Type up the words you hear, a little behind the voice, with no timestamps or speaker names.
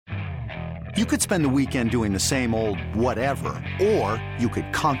You could spend the weekend doing the same old whatever, or you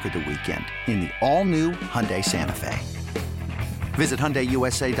could conquer the weekend in the all-new Hyundai Santa Fe. Visit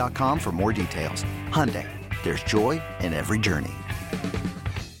HyundaiUSA.com for more details. Hyundai, there's joy in every journey.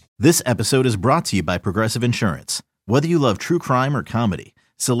 This episode is brought to you by Progressive Insurance. Whether you love true crime or comedy,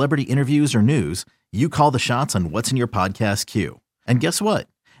 celebrity interviews or news, you call the shots on what's in your podcast queue. And guess what?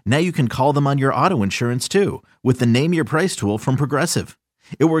 Now you can call them on your auto insurance too with the Name Your Price tool from Progressive.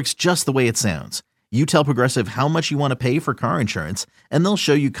 It works just the way it sounds. You tell Progressive how much you want to pay for car insurance, and they'll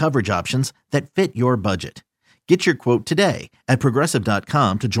show you coverage options that fit your budget. Get your quote today at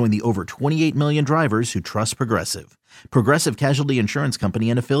Progressive.com to join the over 28 million drivers who trust Progressive. Progressive Casualty Insurance Company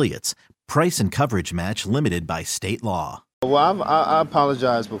and Affiliates. Price and coverage match limited by state law. Well, I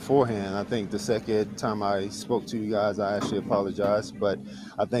apologize beforehand. I think the second time I spoke to you guys, I actually apologized. But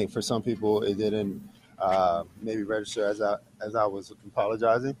I think for some people, it didn't maybe register as I was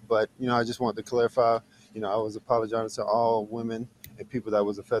apologizing. But, I just wanted to clarify, I was apologizing to all women and people that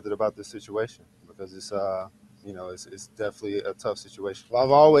was affected about this situation because it's definitely a tough situation. I've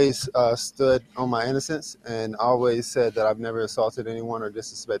always stood on my innocence and always said that I've never assaulted anyone or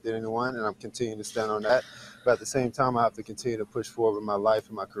disrespected anyone, and I'm continuing to stand on that. But at the same time, I have to continue to push forward with my life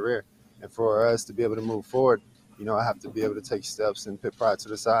and my career. And for us to be able to move forward, I have to be able to take steps and put pride to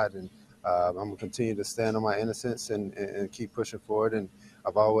the side. And I'm going to continue to stand on my innocence and keep pushing forward. And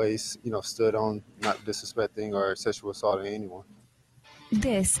I've always, stood on not disrespecting or sexual assaulting anyone.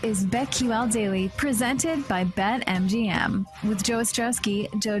 This is BetQL Daily, presented by BetMGM, with Joe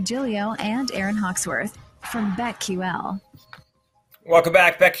Ostrowski, Joe Giglio, and Aaron Hawksworth from BetQL. Welcome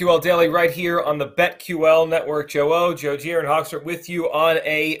back, BetQL Daily, right here on the BetQL Network. Joe G, Aaron Hawksworth with you on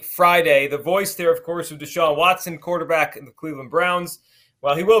a Friday. The voice there, of course, of Deshaun Watson, quarterback in the Cleveland Browns.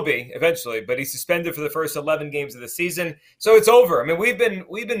 Well, he will be eventually, but he's suspended for the first 11 games of the season. So it's over. I mean, we've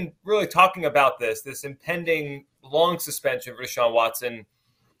been really talking about this impending long suspension for Deshaun Watson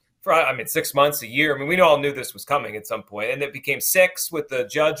for, 6 months, a year. I mean, we all knew this was coming at some point, and it became 6 with the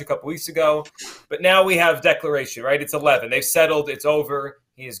judge a couple weeks ago. But now we have declaration, right? It's 11. They've settled. It's over.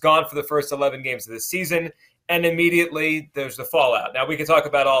 He is gone for the first 11 games of the season, and immediately there's the fallout. Now we can talk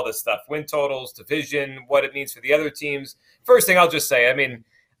about all this stuff, win totals, division, what it means for the other teams. First thing I'll just say,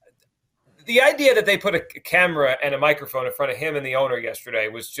 the idea that they put a camera and a microphone in front of him and the owner yesterday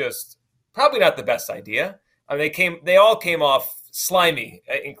was just probably not the best idea. They all came off slimy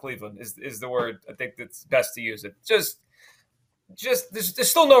in Cleveland is the word I think that's best to use it. Just there's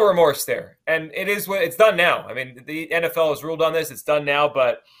still no remorse there. And it is what it's done now. The NFL has ruled on this. It's done now,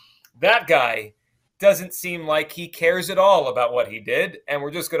 but that guy doesn't seem like he cares at all about what he did. And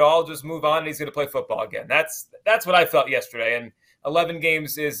we're just going to all just move on and he's going to play football again. That's what I felt yesterday. And 11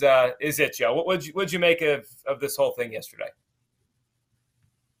 games is it, Joe. What would you make of this whole thing yesterday?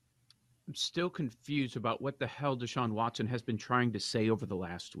 I'm still confused about what the hell Deshaun Watson has been trying to say over the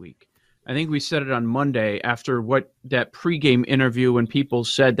last week. I think we said it on Monday after what that pregame interview when people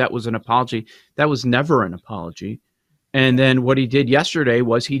said that was an apology. That was never an apology. And then what he did yesterday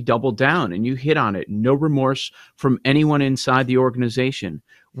was he doubled down, and you hit on it. No remorse from anyone inside the organization.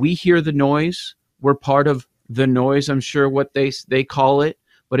 We hear the noise. We're part of the noise, I'm sure what they call it.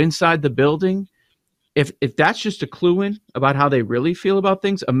 But inside the building, if that's just a clue in about how they really feel about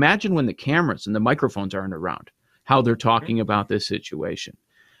things, imagine when the cameras and the microphones aren't around, how they're talking about this situation.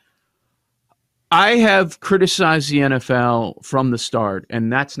 I have criticized the NFL from the start, and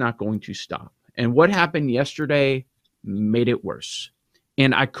that's not going to stop. And what happened yesterday made it worse.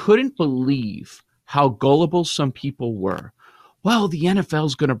 And I couldn't believe how gullible some people were. Well, the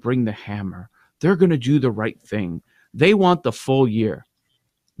NFL's going to bring the hammer. They're going to do the right thing. They want the full year.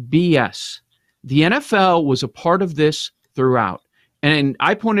 BS. The NFL was a part of this throughout. And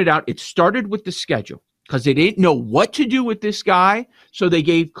I pointed out it started with the schedule because they didn't know what to do with this guy. So they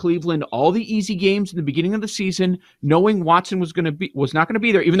gave Cleveland all the easy games in the beginning of the season, knowing Watson was not going to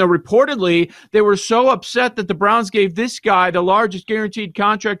be there, even though reportedly they were so upset that the Browns gave this guy the largest guaranteed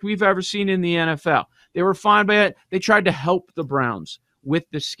contract we've ever seen in the NFL. They were fine by it. They tried to help the Browns with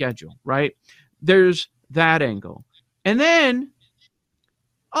the schedule, right? There's that angle. And then,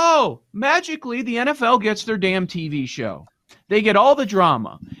 magically the NFL gets their damn TV show. They get all the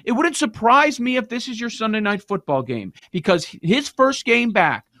drama. It wouldn't surprise me if this is your Sunday night football game because his first game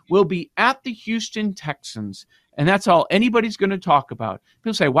back will be at the Houston Texans, and that's all anybody's going to talk about.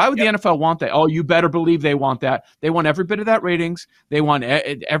 People say, why would the NFL want that? Oh, you better believe they want that. They want every bit of that ratings. They want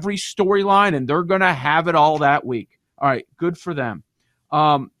every storyline, and they're going to have it all that week. All right, good for them.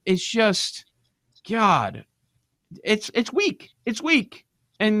 It's just, God, it's weak. It's weak.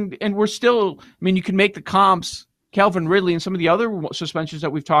 And we're still, you can make the comps, Calvin Ridley and some of the other suspensions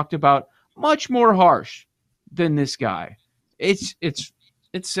that we've talked about much more harsh than this guy. It's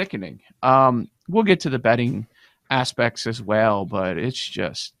sickening. We'll get to the betting aspects as well, but it's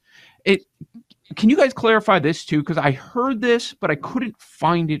just it. Can you guys clarify this too? Because I heard this, but I couldn't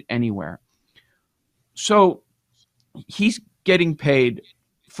find it anywhere. So he's getting paid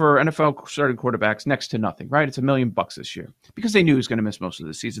for NFL starting quarterbacks next to nothing, right? It's $1 million this year because they knew he was going to miss most of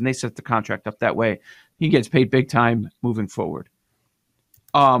the season. They set the contract up that way. He gets paid big time moving forward.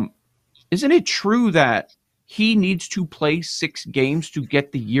 Isn't it true that he needs to play 6 games to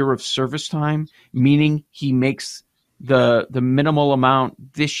get the year of service time, meaning he makes the minimal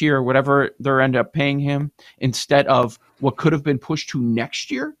amount this year or whatever they end up paying him instead of what could have been pushed to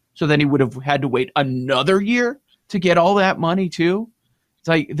next year? So then he would have had to wait another year to get all that money too. It's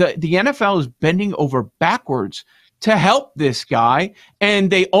like the NFL is bending over backwards to help this guy,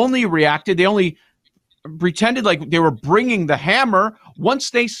 and they only pretended like they were bringing the hammer once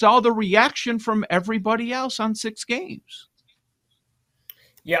they saw the reaction from everybody else on 6 games.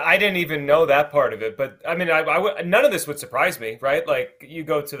 Yeah, I didn't even know that part of it, but I mean, none of this would surprise me, right? Like you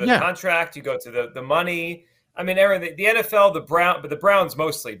go to the contract, you go to the money. I mean, Aaron, the NFL, but the Browns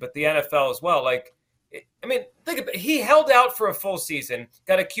mostly, but the NFL as well. Like, I mean, think about it. He held out for a full season,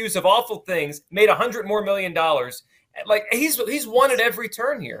 got accused of awful things, made $100 million more. Like he's won at every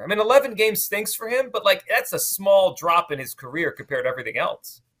turn here. I mean, 11 games stinks for him, but like that's a small drop in his career compared to everything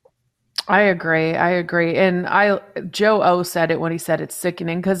else. I agree. And Joe O said it when he said it's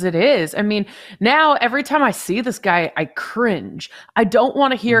sickening, because it is. I mean, now every time I see this guy, I cringe. I don't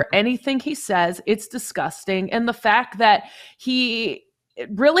want to hear anything he says. It's disgusting. And the fact that he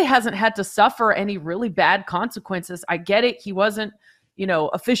really hasn't had to suffer any really bad consequences. I get it. He wasn't,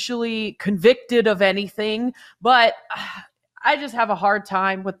 officially convicted of anything, but I just have a hard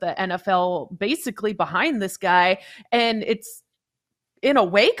time with the NFL basically behind this guy. And it's, in a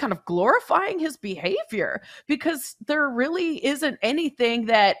way, kind of glorifying his behavior, because there really isn't anything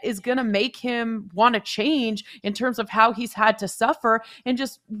that is going to make him want to change in terms of how he's had to suffer. And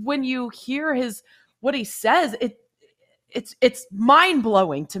just when you hear what he says, it's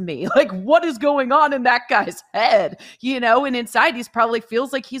mind-blowing to me. Like, what is going on in that guy's head? And inside he probably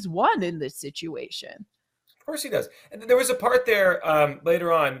feels like he's won in this situation. Of course he does. And there was a part there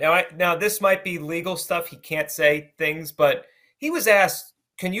later on. Now this might be legal stuff. He can't say things, but he was asked,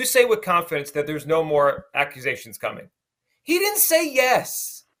 can you say with confidence that there's no more accusations coming? He didn't say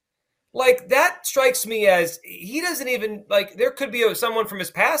yes. Like, that strikes me as he doesn't even, like, there could be someone from his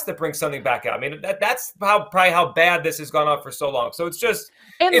past that brings something back out. I mean, that's probably how bad this has gone on for so long. So it's just,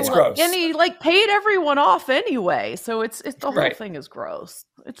 it's gross. And he, paid everyone off anyway. So it's the whole thing is gross.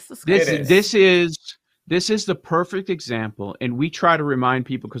 It's disgusting. This is the perfect example. And we try to remind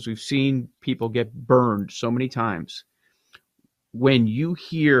people, because we've seen people get burned so many times. When you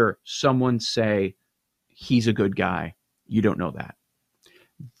hear someone say, he's a good guy, you don't know that.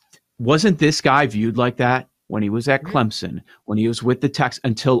 Wasn't this guy viewed like that when he was at Clemson, when he was with the Texans,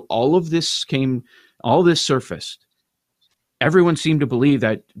 until all this surfaced? Everyone seemed to believe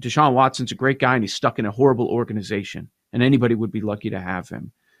that Deshaun Watson's a great guy and he's stuck in a horrible organization, and anybody would be lucky to have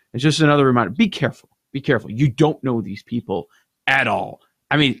him. It's just another reminder. Be careful. Be careful. You don't know these people at all.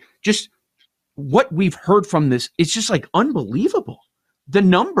 I mean, just what we've heard from this is just unbelievable. The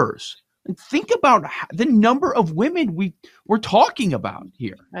numbers. And think about the number of women we're talking about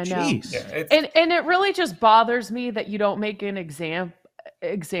here. I know. Jeez. Yeah, and it really just bothers me that you don't make an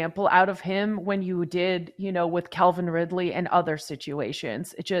example out of him when you did, with Calvin Ridley and other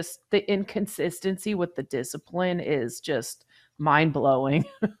situations. It just, the inconsistency with the discipline is just mind-blowing.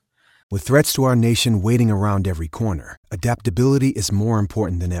 With threats to our nation waiting around every corner, adaptability is more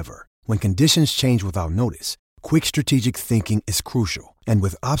important than ever. When conditions change without notice, quick strategic thinking is crucial. And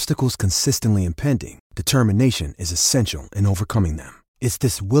with obstacles consistently impending, determination is essential in overcoming them. It's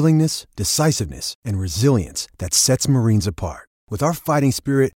this willingness, decisiveness, and resilience that sets Marines apart. With our fighting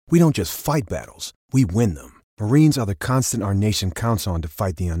spirit, we don't just fight battles, we win them. Marines are the constant our nation counts on to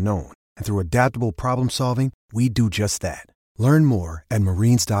fight the unknown. And through adaptable problem solving, we do just that. Learn more at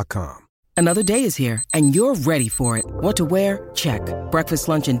marines.com. Another day is here, and you're ready for it. What to wear? Check. Breakfast,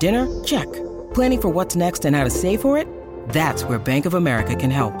 lunch, and dinner? Check. Planning for what's next and how to save for it? That's where Bank of America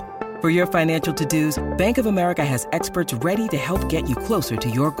can help. For your financial to-dos, Bank of America has experts ready to help get you closer to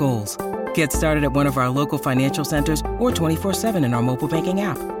your goals. Get started at one of our local financial centers or 24/7 in our mobile banking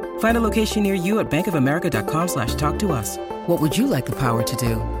app. Find a location near you at bankofamerica.com/talktous. What would you like the power to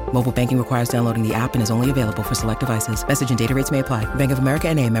do? Mobile banking requires downloading the app and is only available for select devices. Message and data rates may apply. Bank of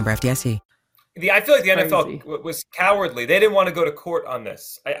America NA, member FDIC. I feel like the NFL was cowardly. They didn't want to go to court on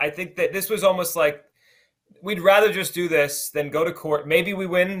this. I think that this was almost like we'd rather just do this than go to court. Maybe we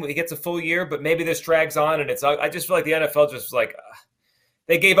win, we get a full year, but maybe this drags on, and I just feel like the NFL just was like,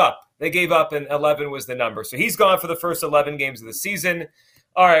 they gave up. They gave up, and 11 was the number. So he's gone for the first 11 games of the season.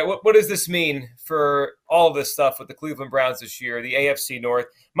 All right, what does this mean for all this stuff with the Cleveland Browns this year, the AFC North?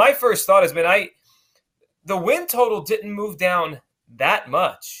 My first thought has been the win total didn't move down that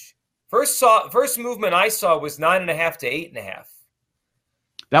much. First movement I saw was 9.5 to 8.5.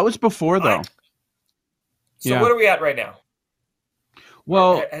 That was before, though. So what are we at right now?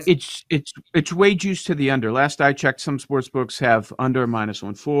 Well, it's way juiced to the under. Last I checked, some sports books have under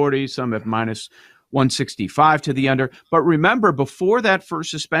 -140, some have -165 to the under. But remember, before that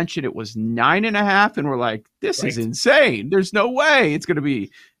first suspension, it was 9.5, and we're like, this is insane. There's no way it's going to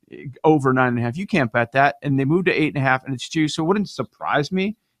be over 9.5. You can't bet that. And they moved to 8.5, and it's juiced. So it wouldn't surprise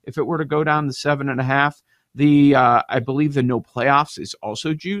me if it were to go down to 7.5. I believe the no playoffs is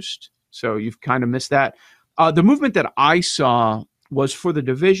also juiced. So you've kind of missed that. The movement that I saw was for the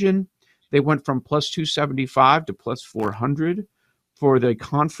division. They went from +275 to +400 for the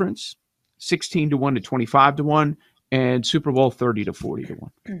conference, 16-1 to 25-1, and Super Bowl 30 to 40 to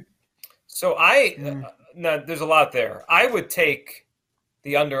 1. So no, there's a lot there. I would take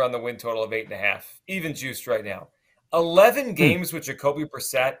the under on the win total of 8.5, even juiced right now. 11 games with Jacoby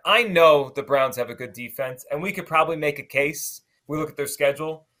Brissett. I know the Browns have a good defense, and we could probably make a case. We look at their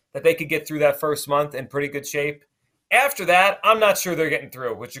schedule that they could get through that first month in pretty good shape. After that, I'm not sure they're getting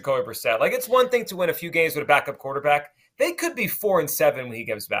through with Jacoby Brissett. Like, it's one thing to win a few games with a backup quarterback. They could be 4-7 when he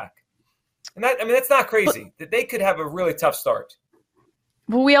comes back. And that's not crazy. That they could have a really tough start.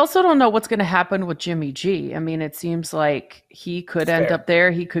 Well, we also don't know what's going to happen with Jimmy G. I mean, it seems like he could end up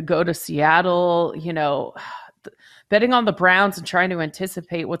there. He could go to Seattle, betting on the Browns and trying to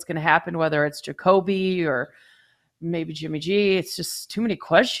anticipate what's going to happen, whether it's Jacoby or maybe Jimmy G. It's just too many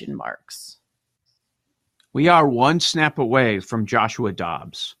question marks. We are one snap away from Joshua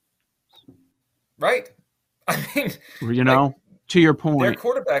Dobbs. Right. I mean, to your point, their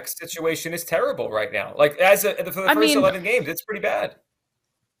quarterback situation is terrible right now. Like, for the first 11 games, it's pretty bad.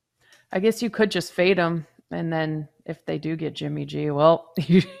 I guess you could just fade them, and then if they do get Jimmy G, well,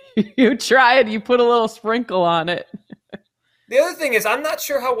 you try it. You put a little sprinkle on it. The other thing is, I'm not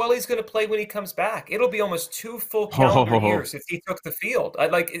sure how well he's going to play when he comes back. It'll be almost 2 full calendar years since he took the field.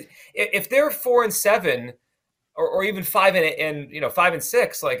 If they're 4-7, or even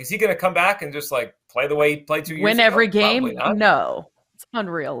 5-6, like, is he going to come back and just like play the way he played 2 years ago? Win every game? No, it's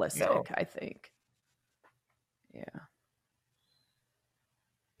unrealistic. No. I think.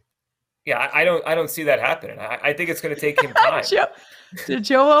 Yeah, I don't see that happening. I think it's going to take him time. Did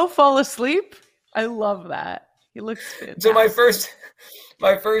Joe fall asleep? I love that. He looks fantastic. So my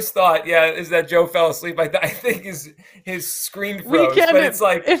first thought, is that Joe fell asleep. I think his screen froze.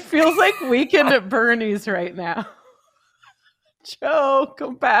 It feels like Weekend at Bernie's right now. Joe,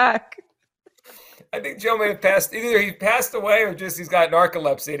 come back. I think Joe may have passed. Either he passed away or just he's got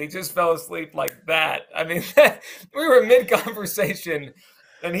narcolepsy and he just fell asleep like that. I mean, we were mid-conversation.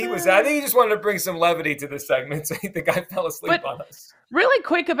 And I think he just wanted to bring some levity to this segment. So the guy fell asleep on us. Really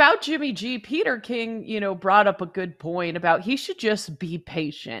quick about Jimmy G, Peter King, brought up a good point about he should just be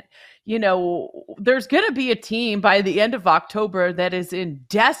patient. There's going to be a team by the end of October that is in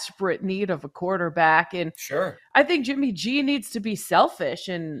desperate need of a quarterback. And sure, I think Jimmy G needs to be selfish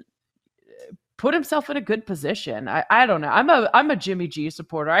and put himself in a good position. I don't know. I'm a Jimmy G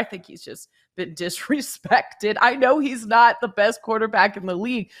supporter. I think he's just been disrespected. I know he's not the best quarterback in the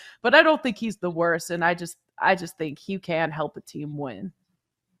league, but I don't think he's the worst. And I just think he can help a team win.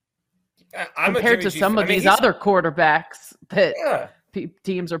 Compared to some of these other quarterbacks that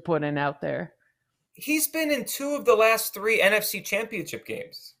teams are putting out there. He's been in 2 of the last 3 NFC championship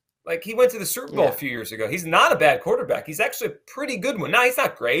games. Like, he went to the Super Bowl a few years ago. He's not a bad quarterback. He's actually a pretty good one. Now, he's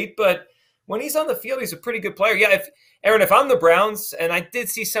not great, but when he's on the field, he's a pretty good player. Yeah, if I'm the Browns, and I did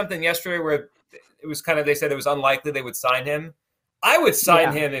see something yesterday where it was they said it was unlikely they would sign him. I would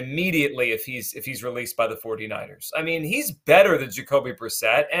sign him immediately if he's released by the 49ers. I mean, he's better than Jacoby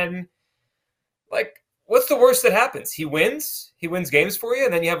Brissett. And, what's the worst that happens? He wins games for you,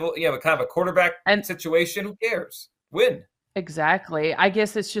 and then you have a kind of a quarterback situation. Who cares? Win. Exactly. I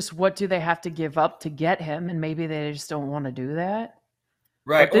guess it's just, what do they have to give up to get him? And maybe they just don't want to do that.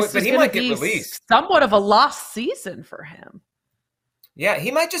 Right. But he might get released. Somewhat of a lost season for him. Yeah,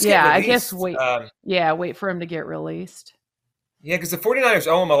 he might just get released. I guess wait for him to get released. Yeah, because the 49ers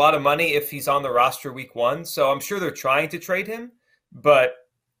owe him a lot of money if he's on the roster week 1. So I'm sure they're trying to trade him. But,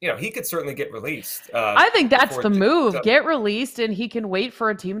 he could certainly get released. I think that's the move. Get released, and he can wait for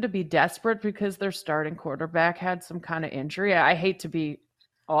a team to be desperate because their starting quarterback had some kind of injury. I hate to be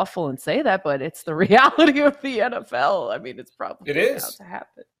awful and say that, but it's the reality of the NFL. I mean, it's probably about to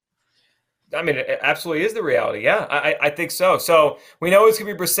happen. I mean, it absolutely is the reality. Yeah, I think so. So we know it's going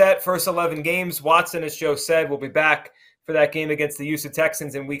to be Brissett, first 11 games. Watson, as Joe said, will be back for that game against the Houston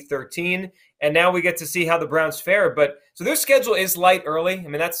Texans in Week 13. And now we get to see how the Browns fare. But so their schedule is light early. I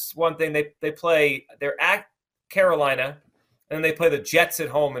mean, that's one thing. They play. They're at Carolina, and then they play the Jets at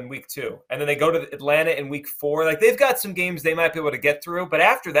home in Week 2. And then they go to Atlanta in Week 4. Like, they've got some games they might be able to get through. But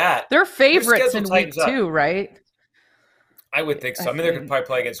after that, they're favorites in Week 2, right? I would think so. I mean, they're going to probably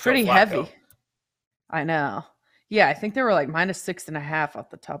play against pretty Joe Flacco. Heavy. I know. Yeah, I think they were like -6.5 off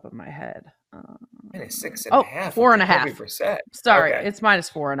the top of my head. -6.5. 4.5. Sorry, okay. It's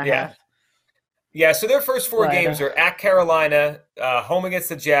 -4.5. Yeah. Yeah, so their first 4 games are at Carolina, home against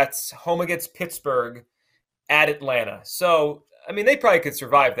the Jets, home against Pittsburgh, at Atlanta. So, I mean, they probably could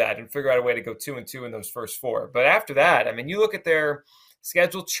survive that and figure out a way to go 2-2 in those first 4. But after that, I mean, you look at their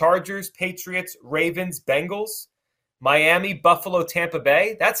schedule: Chargers, Patriots, Ravens, Bengals, Miami, Buffalo, Tampa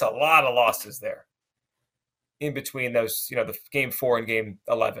Bay. That's a lot of losses there in between those, the game 4 and game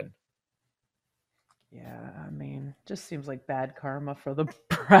 11. Yeah, I mean, just seems like bad karma for the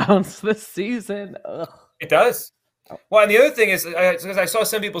Browns this season. Ugh. It does. Well, and the other thing is, because I saw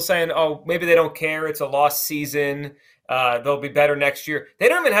some people saying, oh, maybe they don't care. It's a lost season. They'll be better next year. They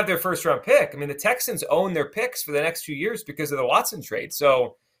don't even have their first-round pick. I mean, the Texans own their picks for the next few years because of the Watson trade.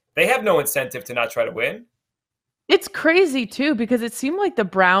 So they have no incentive to not try to win. It's crazy, too, because it seemed like the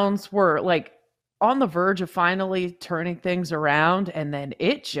Browns were, like, on the verge of finally turning things around, and then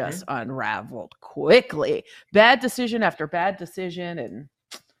it just unraveled quickly. Bad decision after bad decision, and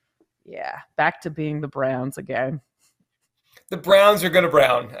yeah, back to being the Browns again. The Browns are going to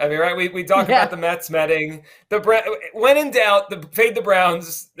Brown. I mean, right? We talk about the Mets metting. When in doubt, fade the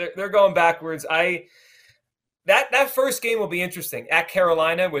Browns. They're going backwards. That first game will be interesting at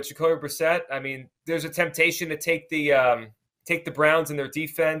Carolina with Jacoby Brissett. I mean, there's a temptation to take the Browns and their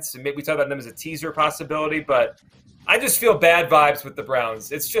defense, and maybe we talk about them as a teaser possibility, but I just feel bad vibes with the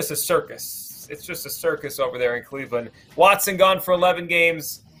Browns. It's just a circus. It's just a circus over there in Cleveland. Watson gone for 11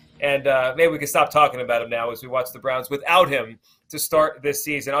 games, and maybe we can stop talking about him now as we watch the Browns without him to start this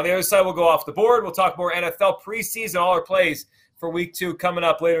season. On the other side, we'll go off the board. We'll talk more NFL preseason, all our plays for Week 2 coming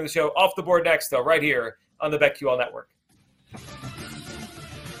up later in the show. Off the board next, though, right here on the BetQL Network.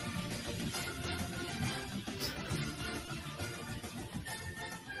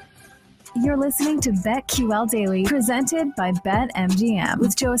 You're listening to BetQL Daily, presented by BetMGM,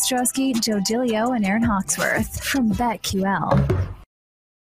 with Joe Ostrowski, Joe Giglio, and Aaron Hawksworth from BetQL.